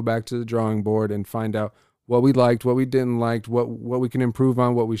summer to go back to the drawing board and find out what we liked, what we didn't like, what we can improve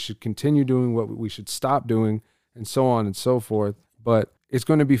on, what we should continue doing, what we should stop doing, and so on and so forth. But it's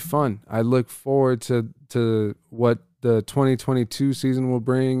going to be fun. I look forward to what the 2022 season will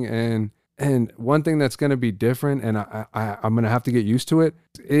bring. And one thing that's going to be different, and I'm going to have to get used to it,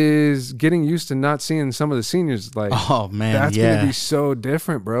 is getting used to not seeing some of the seniors. Like, oh, man, that's going to be so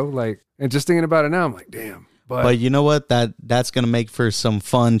different, bro. Like, and just thinking about it now, I'm like, damn. But you know what? That's going to make for some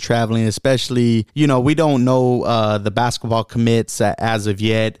fun traveling, especially, we don't know the basketball commits as of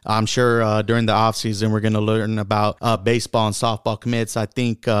yet. I'm sure during the offseason, we're going to learn about baseball and softball commits. I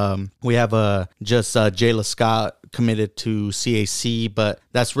think we have just Jayla Scott committed to CAC, but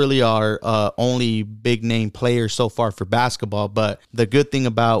that's really our only big name player so far for basketball. But the good thing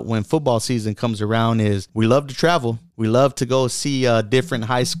about when football season comes around is we love to travel. We love to go see different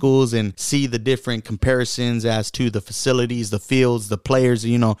high schools and see the different comparisons as to the facilities, the fields, the players,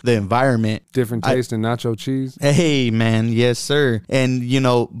 the environment. Different taste in nacho cheese. Hey, man. Yes, sir. And,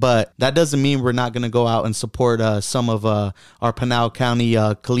 but that doesn't mean we're not going to go out and support some of our Pinal County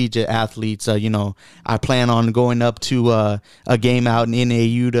collegiate athletes. I plan on going up to a game out in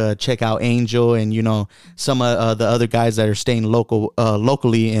NAU to check out Angel and, some of the other guys that are staying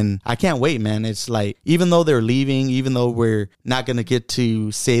locally. And I can't wait, man. It's like, even though they're leaving, even though we're not going to get to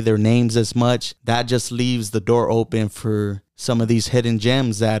say their names as much, that just leaves the door open for some of these hidden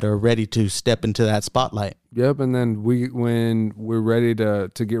gems that are ready to step into that spotlight. Yep, and then when we're ready to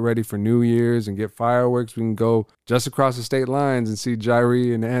get ready for New Year's and get fireworks, we can go just across the state lines and see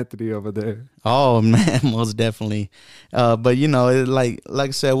Jairi and Anthony over there. Oh man, most definitely. But like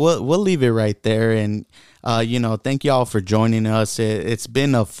I said, we'll leave it right there. And thank y'all for joining us. It's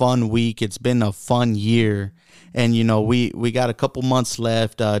been a fun week. It's been a fun year. And, we got a couple months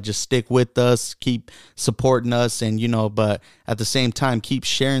left. Just stick with us, keep supporting us, and, but at the same time, keep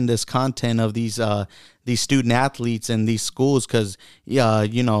sharing this content of these student athletes and these schools, because,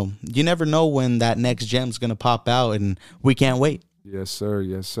 you never know when that next gem's going to pop out, and we can't wait. Yes, sir.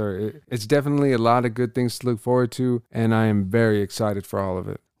 Yes, sir. It's definitely a lot of good things to look forward to, and I am very excited for all of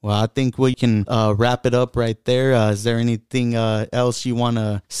it. Well, I think we can wrap it up right there. Is there anything else you want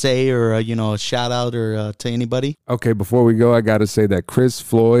to say, or, a shout out or to anybody? Okay, before we go, I got to say that Chris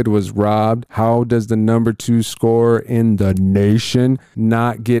Floyd was robbed. How does the number 2 scorer in the nation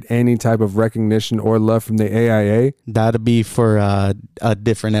not get any type of recognition or love from the AIA? That'll be for a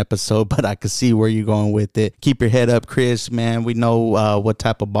different episode, but I can see where you're going with it. Keep your head up, Chris, man. We know what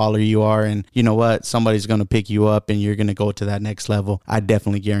type of baller you are, and you know what? Somebody's going to pick you up, and you're going to go to that next level. I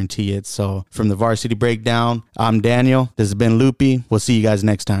definitely guarantee it. So from the Varsity Breakdown, I'm Daniel. This has been Loopy. We'll see you guys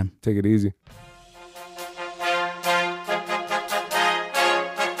next time. Take it easy.